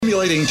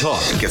Stimulating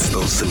talk. It gets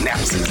those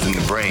synapses in the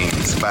brain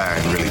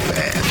firing really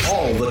fast.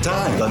 All the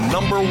time. The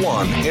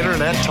 #1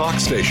 internet talk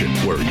station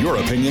where your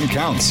opinion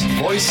counts.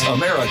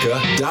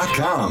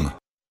 VoiceAmerica.com.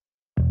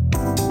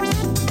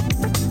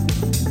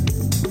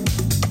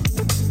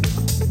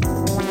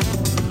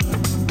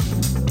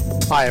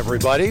 Hi,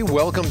 everybody.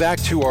 Welcome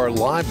back to our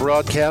live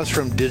broadcast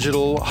from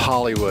Digital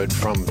Hollywood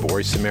from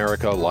Voice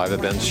America Live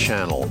Events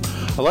Channel.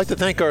 I'd like to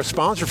thank our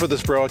sponsor for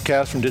this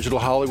broadcast from Digital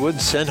Hollywood,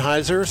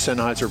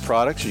 Sennheiser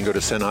Products. You can go to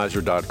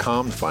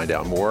Sennheiser.com to find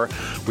out more.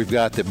 We've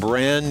got the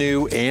brand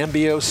new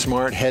Ambio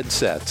Smart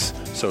headsets.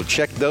 So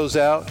check those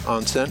out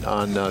on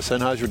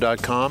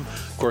Sennheiser.com.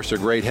 Of course, they're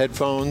great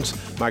headphones,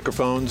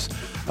 microphones.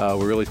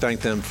 We really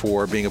thank them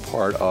for being a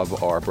part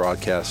of our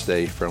broadcast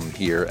day from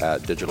here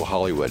at Digital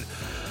Hollywood.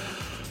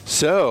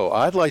 So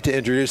I'd like to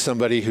introduce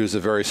somebody who's a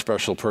very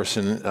special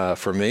person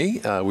for me.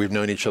 We've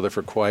known each other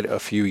for quite a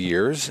few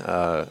years.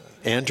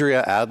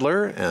 Andrea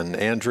Adler, and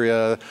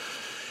Andrea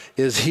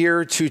is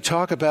here to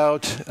talk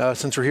about,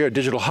 since we're here at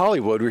Digital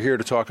Hollywood, we're here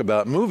to talk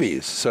about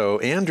movies. So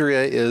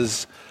Andrea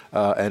is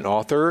an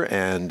author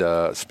and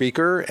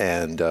speaker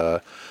and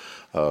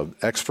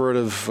expert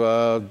of,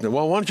 well,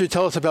 why don't you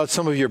tell us about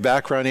some of your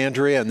background,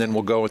 Andrea, and then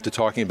we'll go into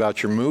talking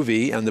about your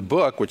movie and the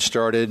book, which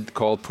started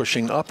called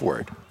Pushing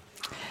Upward.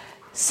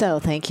 So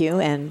thank you,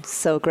 and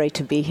so great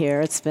to be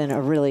here. It's been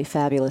a really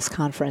fabulous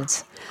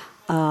conference.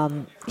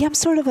 I'm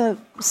sort of a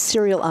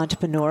serial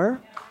entrepreneur.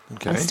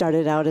 Okay. I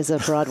started out as a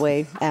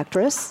Broadway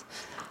actress.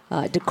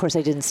 Of course,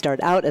 I didn't start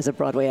out as a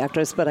Broadway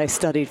actress, but I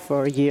studied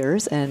for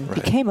years and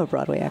became a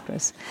Broadway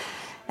actress.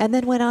 And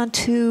then went on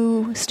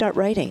to start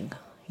writing.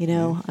 You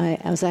know, I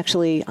was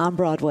actually on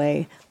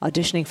Broadway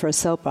auditioning for a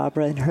soap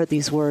opera and heard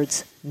these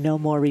words, "No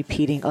more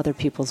repeating other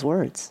people's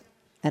words."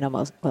 And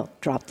almost,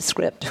 dropped the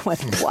script.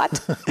 Went,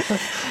 what?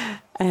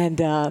 And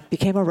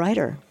became a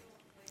writer.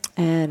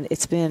 And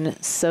it's been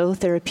so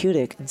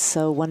therapeutic and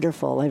so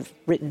wonderful. I've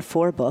written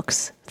 4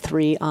 books,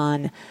 3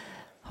 on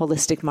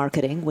holistic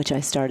marketing, which I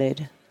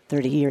started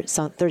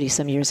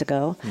 30-some years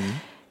ago,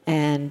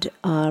 and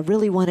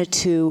really wanted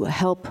to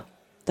help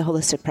the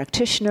holistic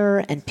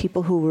practitioner and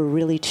people who were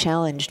really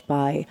challenged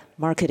by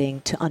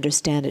marketing to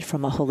understand it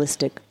from a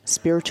holistic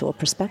spiritual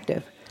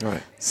perspective.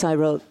 Right. So I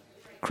wrote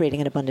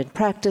Creating an Abundant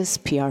Practice,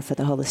 PR for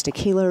the Holistic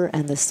Healer,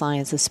 and The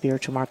Science of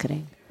Spiritual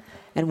Marketing,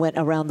 and went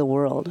around the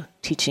world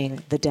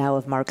teaching the Tao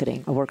of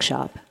Marketing, a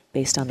workshop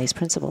based on these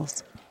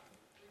principles.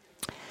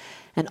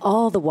 And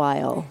all the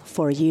while,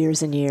 for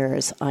years and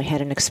years, I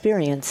had an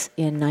experience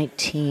in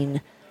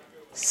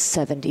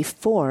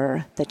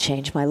 1974 that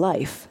changed my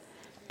life.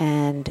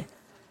 And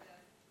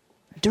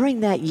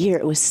during that year,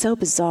 it was so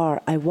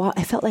bizarre. I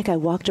felt like I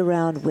walked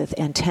around with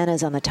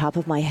antennas on the top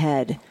of my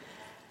head,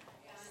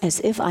 as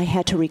if I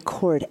had to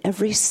record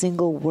every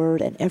single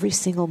word and every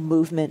single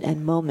movement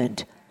and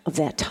moment of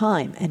that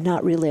time, and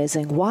not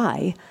realizing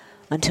why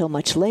until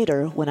much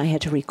later when I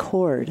had to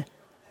record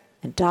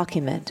and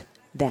document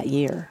that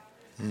year,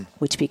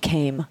 which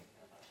became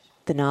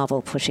the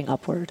novel Pushing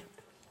Upward.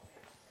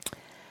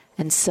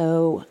 And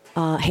so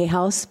Hay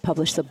House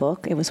published the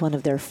book. It was one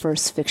of their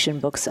first fiction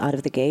books out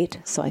of the gate,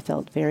 so I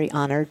felt very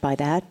honored by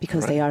that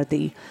because they are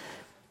the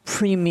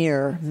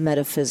premier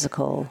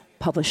metaphysical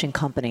publishing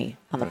company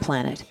on the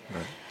planet.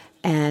 Right.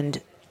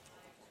 And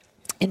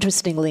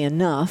interestingly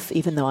enough,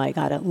 even though I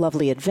got a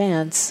lovely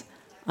advance,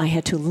 I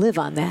had to live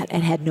on that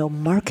and had no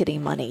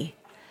marketing money.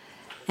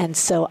 And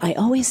so I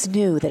always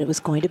knew that it was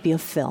going to be a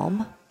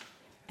film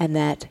and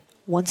that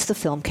once the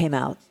film came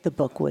out, the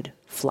book would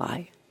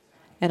fly.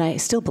 And I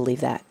still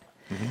believe that.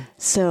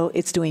 So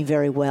it's doing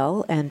very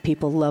well, and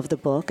people love the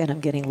book, and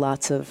I'm getting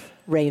lots of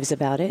raves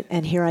about it.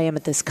 And here I am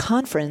at this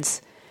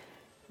conference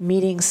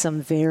meeting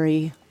some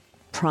very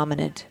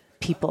prominent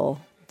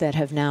people that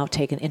have now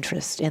taken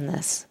interest in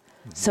this.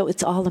 So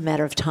it's all a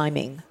matter of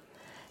timing.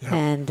 Yeah.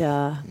 And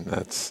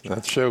that's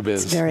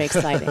showbiz. It's very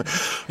exciting.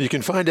 You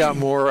can find out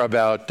more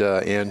about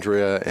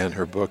Andrea and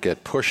her book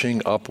at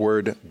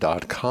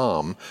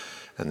pushingupward.com.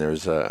 And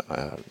there's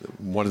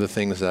one of the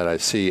things that I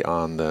see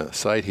on the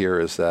site here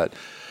is that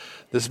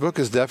this book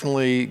has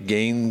definitely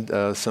gained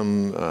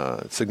some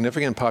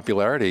significant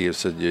popularity.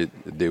 It's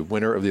the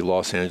winner of the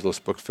Los Angeles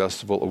Book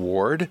Festival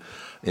Award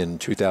in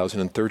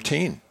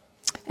 2013.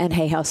 And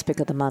Hay House Pick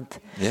of the Month.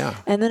 Yeah.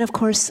 And then, of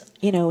course,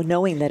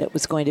 knowing that it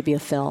was going to be a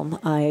film,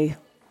 I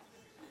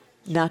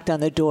knocked on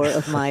the door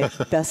of my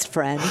best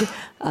friend,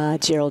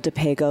 Gerald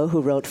DePago,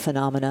 who wrote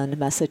Phenomenon,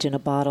 Message in a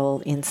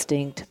Bottle,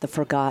 Instinct, The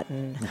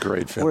Forgotten,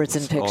 Words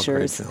and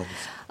Pictures,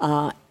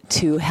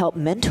 to help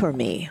mentor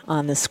me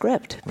on the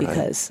script,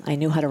 because I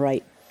knew how to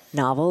write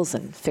novels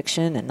and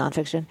fiction and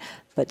nonfiction,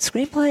 but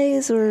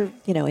screenplays were,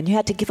 and you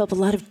had to give up a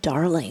lot of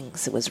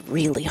darlings. It was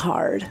really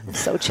hard,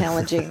 so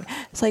challenging.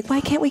 It's like,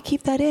 why can't we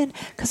keep that in?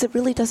 Because it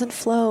really doesn't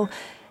flow.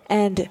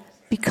 And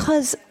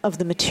because of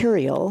the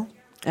material,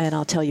 and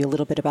I'll tell you a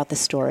little bit about the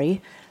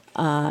story,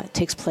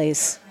 takes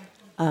place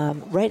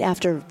right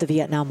after the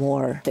Vietnam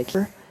War.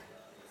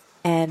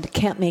 and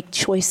can't make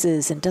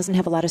choices and doesn't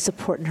have a lot of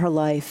support in her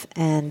life,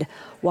 and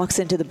walks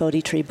into the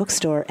Bodhi Tree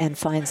bookstore and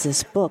finds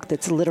this book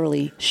that's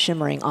literally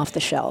shimmering off the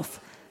shelf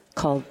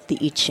called the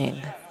I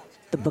Ching,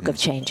 the Book of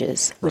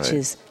Changes, which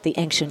is the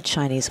ancient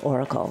Chinese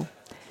oracle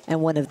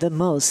and one of the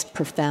most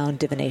profound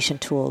divination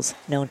tools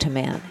known to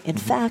man. In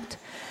fact,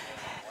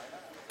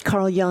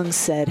 Carl Jung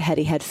said had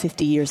he had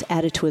 50 years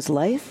added to his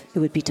life, it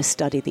would be to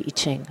study the I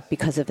Ching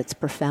because of its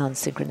profound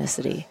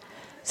synchronicity.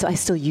 So I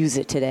still use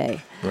it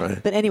today.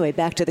 Right. But anyway,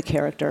 back to the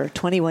character.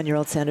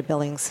 21-year-old Sandra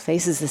Billings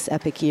faces this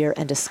epic year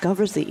and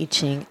discovers the I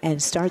Ching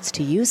and starts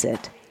to use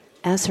it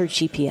as her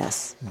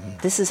GPS.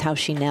 This is how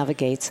she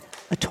navigates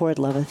a torrid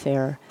love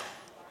affair,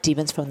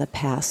 demons from the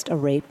past, a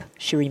rape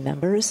she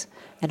remembers,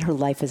 and her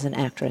life as an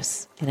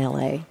actress in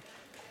L.A.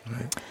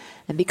 Right.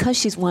 And because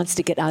she wants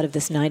to get out of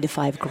this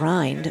 9-to-5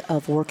 grind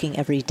of working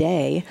every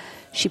day,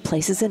 she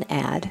places an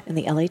ad in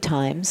the LA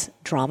Times,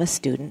 drama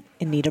student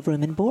in need of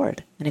room and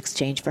board in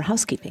exchange for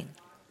housekeeping,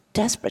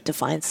 desperate to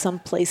find some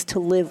place to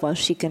live while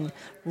she can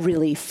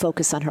really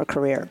focus on her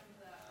career.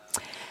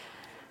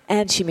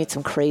 And she meets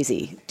some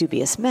crazy,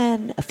 dubious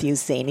men, a few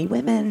zany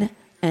women,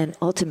 and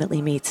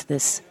ultimately meets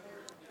this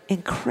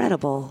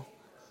incredible,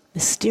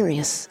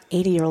 mysterious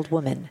 80-year-old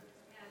woman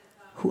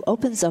who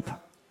opens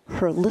up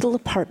her little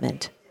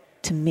apartment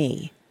to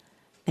me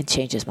and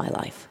changes my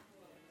life.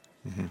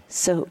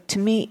 So to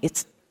me,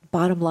 it's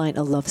bottom line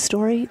a love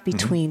story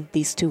between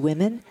these two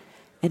women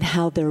and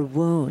how their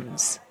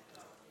wounds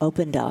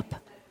opened up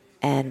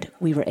and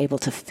we were able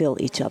to fill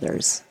each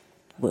other's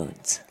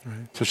wounds.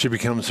 Right. So she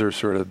becomes her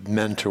sort of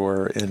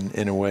mentor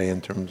in a way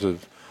in terms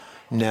of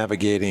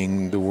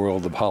navigating the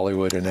world of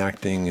Hollywood and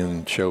acting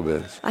and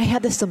showbiz. I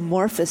had this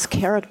amorphous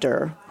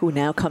character who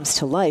now comes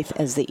to life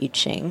as the I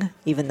Ching,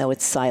 even though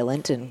it's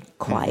silent and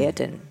quiet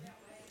and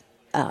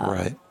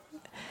right.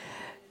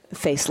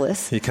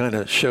 faceless. He kind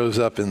of shows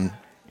up in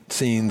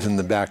scenes in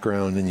the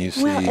background and you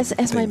see... Well,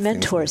 as my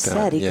mentor like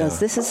said, he goes,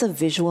 this is a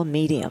visual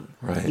medium.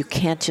 Right. You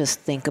can't just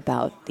think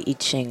about the I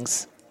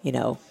Ching's,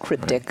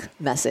 cryptic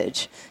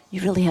message.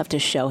 You really have to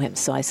show him.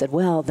 So I said,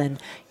 well, then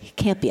he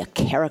can't be a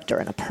character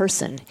and a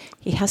person.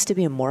 He has to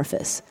be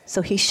amorphous.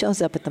 So he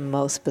shows up at the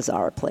most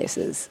bizarre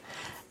places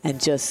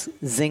and just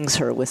zings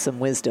her with some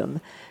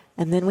wisdom.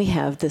 And then we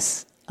have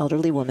this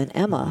elderly woman,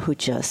 Emma, who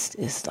just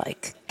is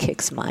like,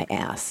 kicks my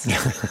ass.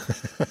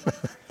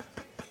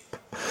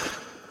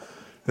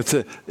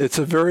 It's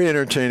a very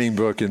entertaining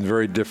book and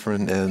very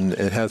different, and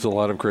it has a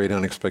lot of great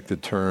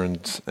unexpected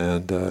turns.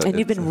 And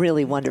you've been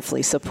really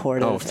wonderfully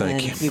supportive. Oh,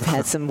 thank you. You've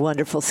had some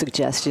wonderful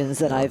suggestions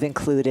that I've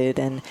included.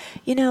 And,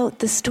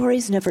 the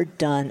story's never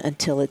done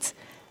until it's,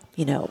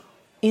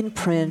 in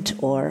print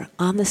or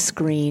on the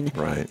screen.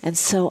 Right. And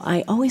so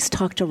I always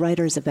talk to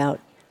writers about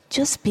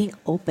just being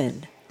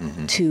open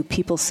to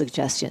people's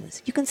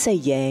suggestions. You can say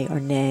yay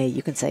or nay.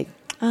 You can say,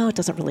 oh, it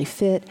doesn't really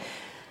fit.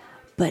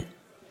 But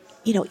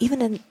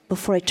even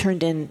before I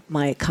turned in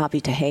my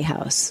copy to Hay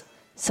House,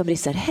 somebody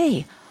said,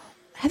 hey,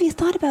 have you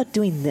thought about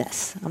doing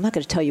this? I'm not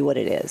going to tell you what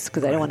it is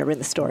because I don't want to ruin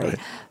the story. Right.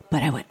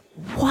 But I went,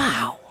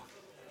 wow,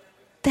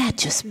 that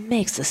just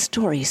makes the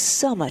story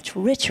so much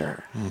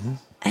richer.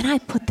 And I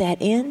put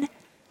that in.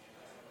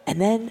 And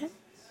then,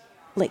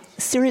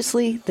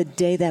 seriously, the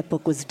day that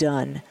book was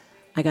done,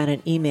 I got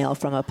an email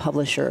from a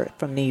publisher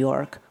from New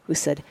York who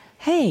said,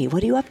 hey,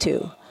 what are you up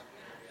to?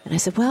 And I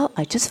said, well,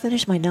 I just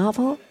finished my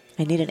novel.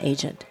 I need an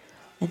agent.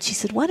 And she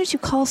said, why don't you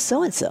call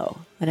so-and-so?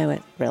 And I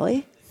went,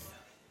 really?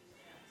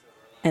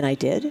 And I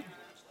did.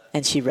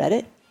 And she read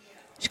it.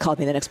 She called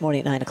me the next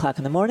morning at 9 o'clock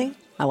in the morning.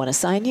 I want to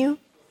sign you.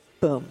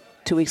 Boom.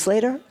 2 weeks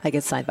later, I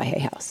get signed by Hay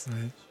House.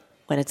 Right.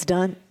 When it's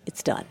done,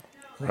 it's done.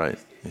 Right.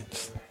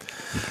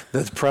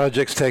 The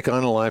projects take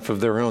on a life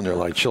of their own. They're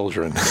like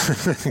children.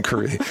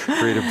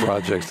 Creative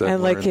projects.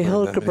 And like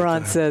Cahill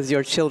Gibran says,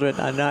 your children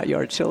are not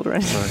your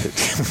children.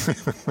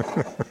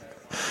 Right.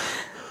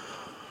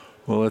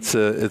 Well, it's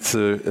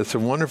a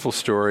wonderful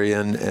story,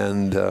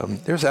 and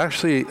there's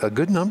actually a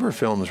good number of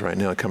films right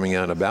now coming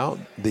out about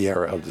the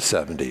era of the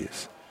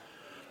 70s.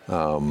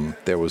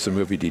 There was the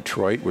movie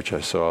Detroit, which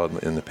I saw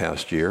in the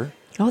past year.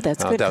 Oh,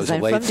 that's good, because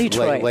I'm from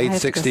Detroit. Late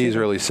 60s,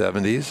 early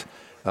 70s.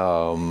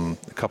 A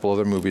couple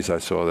other movies I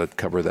saw that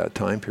cover that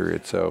time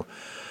period. So,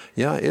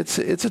 yeah, it's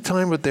a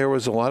time when there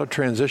was a lot of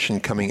transition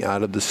coming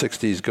out of the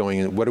 60s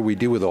going, what do we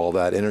do with all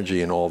that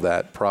energy and all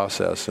that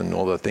process and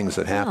all the things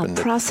that happened?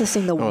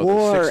 Processing the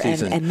war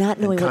and not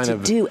knowing what to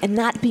do and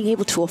not being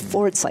able to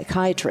afford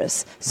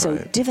psychiatrists. So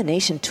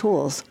divination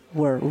tools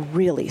were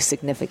really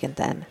significant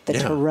then. The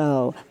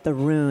tarot, the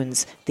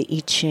runes, the I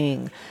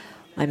Ching.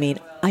 I mean,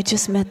 I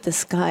just met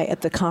this guy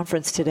at the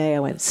conference today. I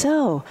went,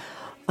 so,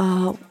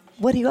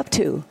 what are you up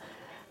to?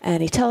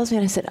 And he tells me,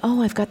 and I said,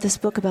 oh, I've got this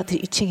book about the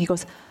I Ching. He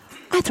goes,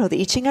 I throw the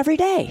I Ching every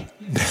day.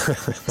 I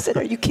said,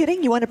 are you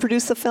kidding? You want to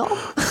produce a film?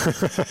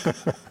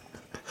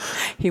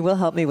 He will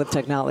help me with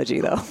technology,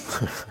 though.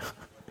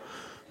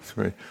 That's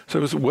great. So,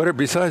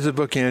 besides the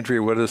book,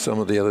 Andrea, what are some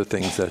of the other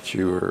things that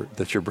you're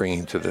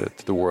bringing to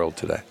the world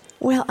today?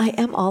 Well, I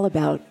am all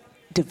about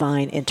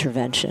divine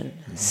intervention.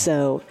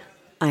 So,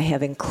 I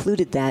have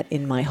included that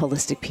in my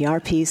holistic PR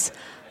piece.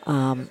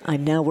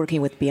 I'm now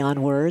working with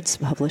Beyond Words, a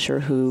publisher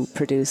who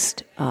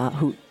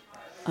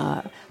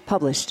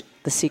published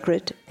The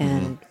Secret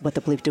and What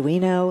the Bleep Do We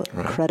Know,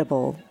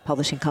 incredible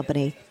publishing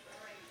company,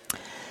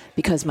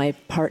 because my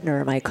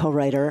partner, my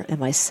co-writer, and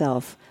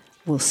myself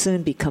will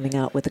soon be coming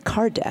out with a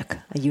card deck,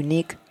 a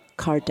unique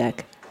card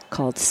deck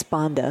called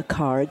Spanda,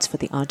 Cards for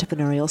the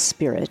Entrepreneurial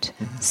Spirit.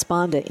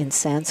 Spanda in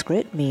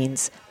Sanskrit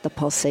means the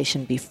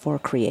pulsation before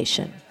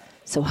creation.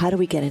 So how do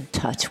we get in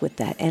touch with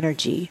that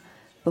energy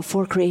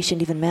before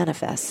creation even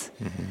manifests?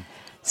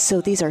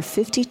 So these are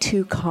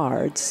 52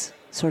 cards,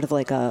 sort of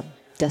like a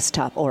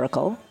desktop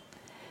oracle,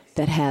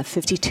 that have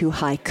 52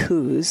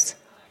 haikus,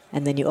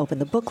 and then you open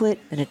the booklet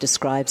and it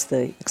explains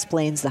the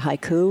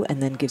haiku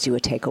and then gives you a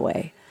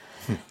takeaway.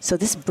 So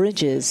this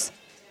bridges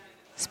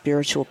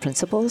spiritual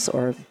principles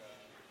or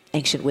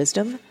ancient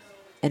wisdom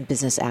and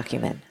business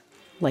acumen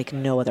like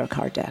no other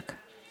card deck.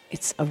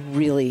 It's a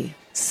really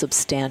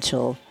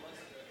substantial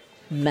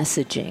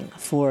messaging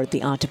for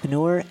the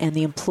entrepreneur and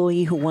the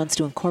employee who wants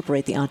to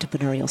incorporate the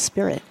entrepreneurial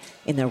spirit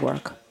in their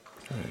work.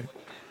 Right.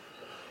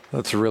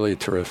 That's really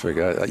terrific.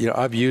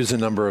 I've used a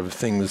number of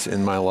things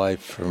in my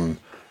life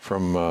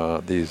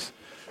from these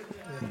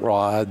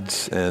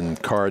rods and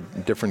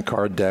different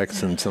card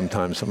decks, and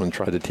sometimes someone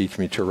tried to teach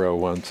me tarot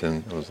once,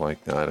 and I was like,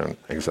 I don't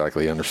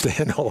exactly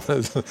understand all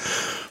this.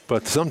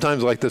 But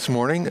sometimes, like this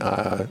morning,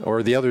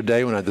 or the other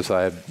day when I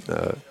decided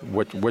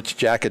which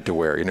jacket to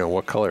wear,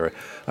 what color,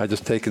 I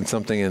just taken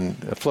something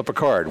and flip a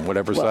card, and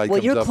whatever side comes up,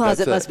 Well, your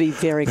closet must be be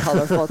very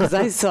colorful, because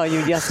I saw you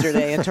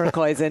yesterday in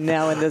turquoise and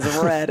now in this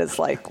red. It's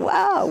like,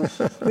 wow,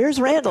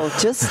 where's Randall?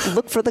 Just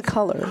look for the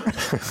color.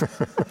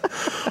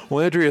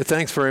 Well, Andrea,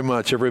 thanks very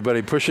much,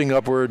 everybody.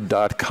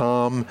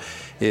 PushingUpward.com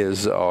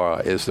is the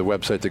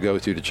website to go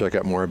to check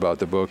out more about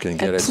the book and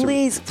get it.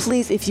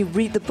 Please, if you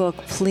read the book,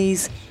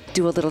 please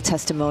do a little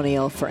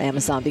testimonial for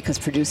Amazon, because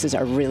producers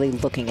are really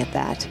looking at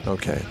that.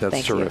 Okay,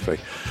 that's terrific.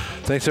 You.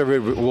 Thanks,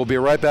 everybody. We'll be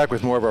right back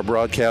with more of our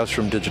broadcasts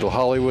from Digital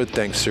Hollywood.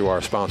 Thanks to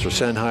our sponsor,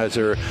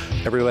 Sennheiser.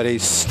 Everybody,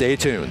 stay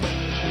tuned.